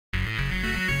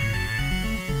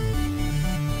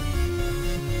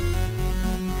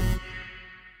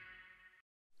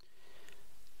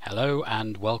Hello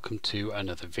and welcome to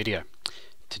another video.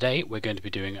 Today we're going to be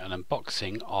doing an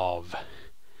unboxing of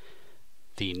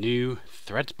the new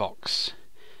ZBox.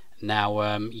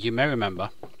 Now you may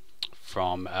remember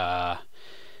from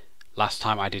last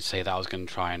time I did say that I was going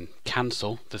to try and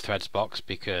cancel the ZBox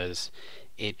because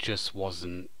it just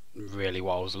wasn't really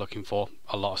what I was looking for.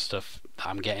 A lot of stuff that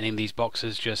I'm getting in these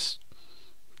boxes just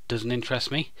doesn't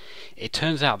interest me. It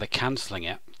turns out that cancelling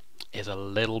it is a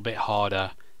little bit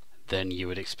harder than you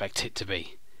would expect it to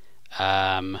be.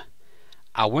 I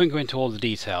won't go into all the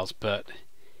details, but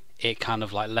it kind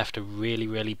of like left a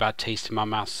really bad taste in my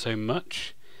mouth so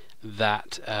much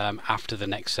that after the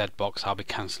next ZBox I'll be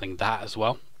cancelling that as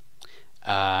well.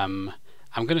 I'm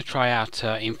going to try out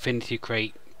Infinity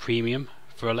Crate Premium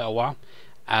for a little while,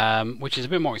 which is a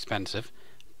bit more expensive,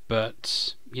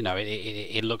 but you know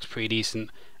it looks pretty decent.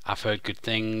 I've heard good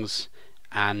things,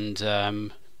 and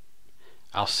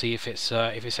I'll see if it's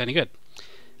any good.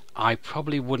 I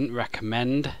probably wouldn't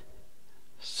recommend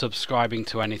subscribing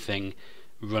to anything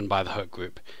run by the Hook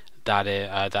Group. That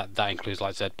includes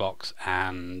like ZBox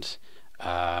and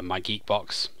my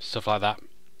Geekbox, stuff like that,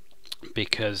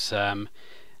 because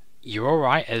you're all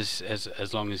right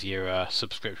as long as your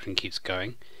subscription keeps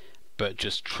going, but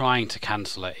just trying to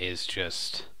cancel it is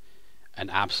just an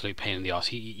absolute pain in the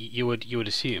arse. You would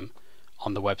assume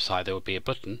on the website there would be a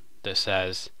button that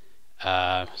says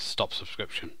stop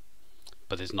subscription,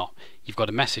 but there's not. You've got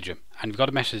to message them, and you've got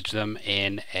to message them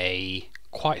in a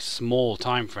quite small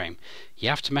time frame. You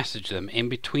have to message them in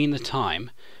between the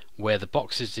time where the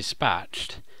box is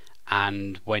dispatched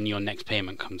and when your next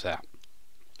payment comes out,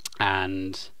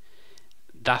 and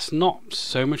that's not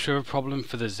so much of a problem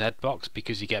for the ZBox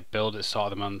because you get billed at the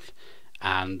start of the month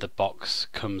and the box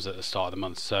comes at the start of the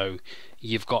month, so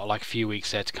you've got like a few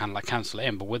weeks there to kind of like cancel it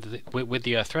in. But with the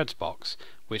ZBox,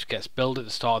 which gets billed at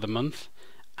the start of the month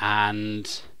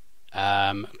and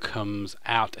comes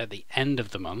out at the end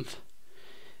of the month,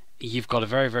 you've got a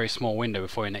very small window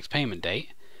before your next payment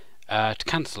date to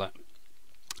cancel it.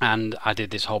 And I did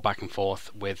this whole back and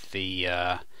forth with the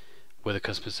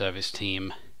customer service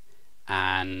team,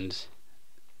 and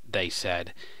they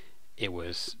said it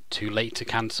was too late to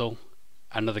cancel.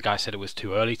 Another guy said it was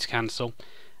too early to cancel,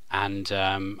 and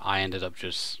I ended up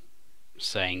just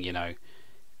saying, you know,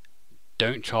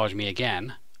 don't charge me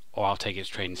again or I'll take it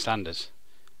to trading standards.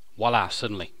 Voila,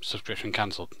 suddenly subscription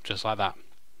cancelled, just like that.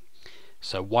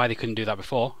 So why they couldn't do that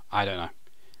before, I don't know.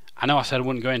 I know I said I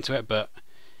wouldn't go into it, but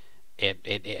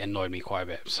it annoyed me quite a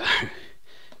bit. So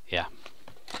yeah,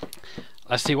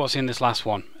 let's see what's in this last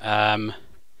one. I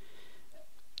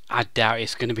doubt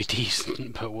it's going to be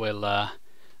decent, but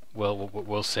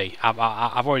we'll see. I've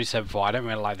already said before, I don't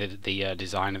really like the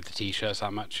design of the t-shirts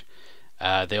that much.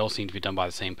 They all seem to be done by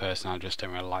the same person. I just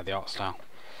don't really like the art style.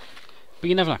 But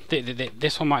you never know.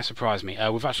 This one might surprise me.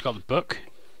 We've actually got the book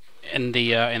in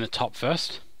the top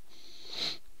first.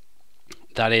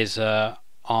 That is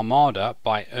Armada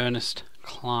by Ernest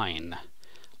Cline.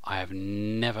 I have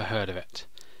never heard of it.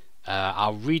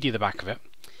 I'll read you the back of it.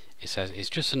 It says, it's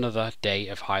just another day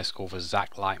of high school for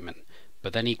Zach Lightman.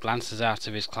 But then he glances out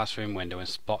of his classroom window and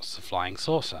spots the flying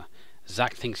saucer.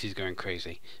 Zach thinks he's going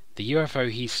crazy. The UFO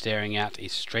he's staring at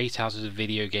is straight out of the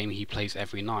video game he plays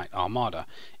every night, Armada,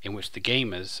 in which the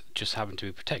gamers just happen to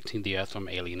be protecting the Earth from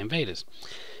alien invaders.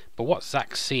 But what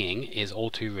Zach's seeing is all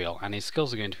too real, and his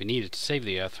skills are going to be needed to save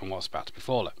the Earth from what's about to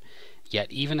befall it. Yet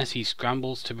even as he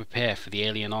scrambles to prepare for the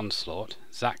alien onslaught,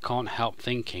 Zach can't help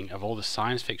thinking of all the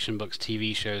science fiction books,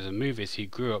 TV shows and movies he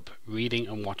grew up reading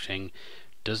and watching.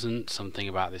 Doesn't something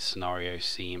about this scenario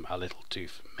seem a little too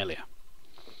familiar?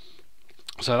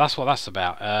 So that's what that's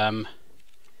about.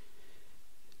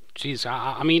 Geez,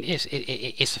 I mean, it's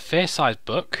a fair-sized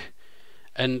book,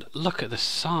 and look at the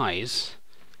size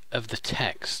of the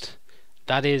text.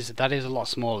 That is a lot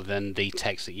smaller than the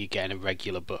text that you get in a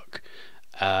regular book.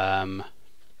 That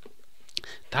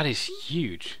is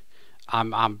huge. I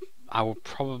will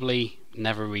probably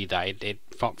never read that.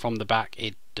 From the back,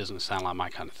 it doesn't sound like my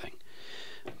kind of thing.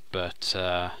 But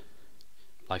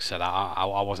like I said,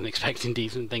 I wasn't expecting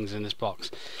decent things in this box.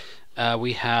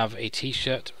 We have a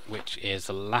t-shirt, which is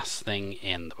the last thing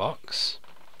in the box.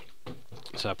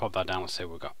 So I'll pop that down. Let's see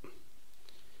what we've got.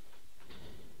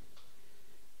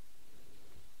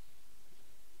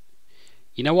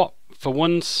 You know what? For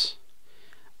once,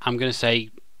 I'm going to say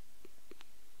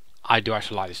I do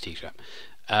actually like this t-shirt.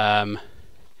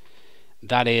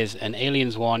 That is an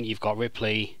Aliens one. You've got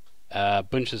Ripley, a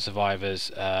bunch of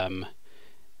survivors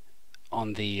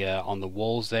on the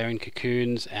walls there in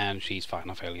cocoons, and she's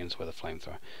fighting off aliens with a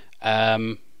flamethrower.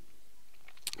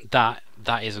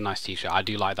 That is a nice t-shirt. I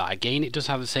do like that. Again, it does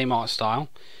have the same art style.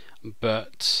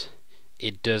 but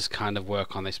it does kind of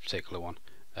work on this particular one.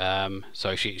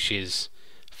 So she's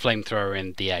flamethrower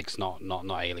in the eggs, not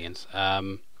aliens.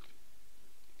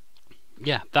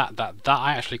 Yeah, that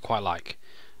I actually quite like.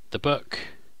 The book,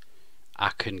 I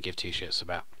couldn't give two shits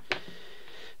about.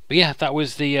 But yeah, that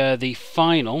was the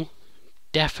final,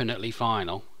 definitely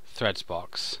final Threads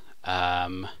box.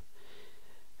 And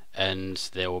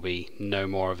there will be no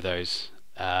more of those.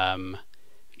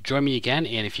 Join me again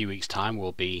in a few weeks' time.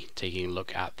 We'll be taking a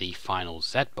look at the final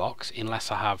ZBox,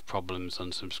 unless I have problems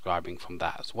unsubscribing from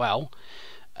that as well.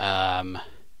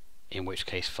 In which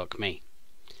case, fuck me.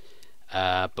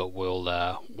 But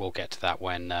we'll get to that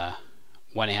when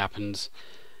it happens.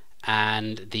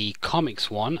 And the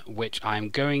comics one, which I'm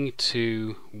going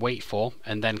to wait for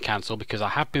and then cancel, because I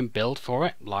have been billed for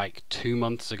it like 2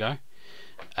 months ago,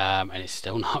 and it's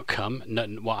still not come. No,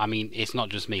 well, I mean, it's not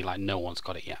just me; like no one's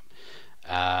got it yet.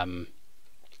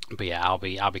 But yeah, I'll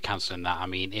be cancelling that. I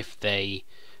mean, if they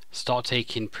start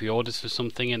taking pre-orders for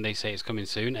something and they say it's coming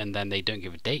soon, and then they don't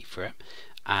give a date for it,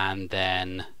 and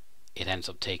then it ends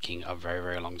up taking a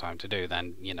very long time to do,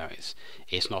 then you know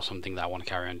it's not something that I want to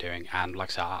carry on doing. And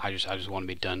like I said, I just want to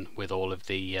be done with all of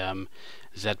the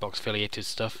ZBox affiliated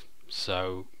stuff,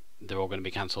 so they're all going to be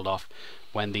cancelled off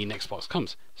when the next box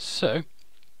comes. So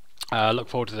look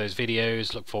forward to those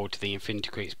videos. Look forward to the Infinity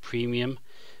Crates Premium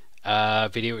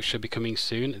video, which should be coming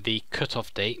soon. The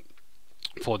cutoff date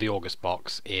for the August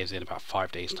box is in about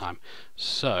 5 days time,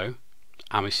 so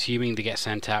I'm assuming they get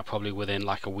sent out probably within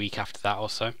like a week after that or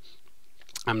so.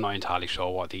 I'm not entirely sure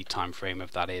what the time frame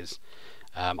of that is.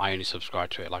 I only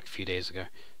subscribed to it like a few days ago,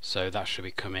 so that should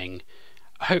be coming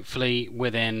hopefully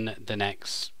within the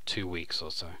next 2 weeks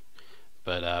or so.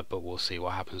 But we'll see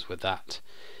what happens with that.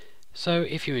 So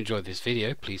if you enjoyed this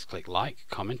video, please click like,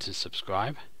 comment and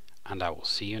subscribe, and I will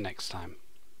see you next time.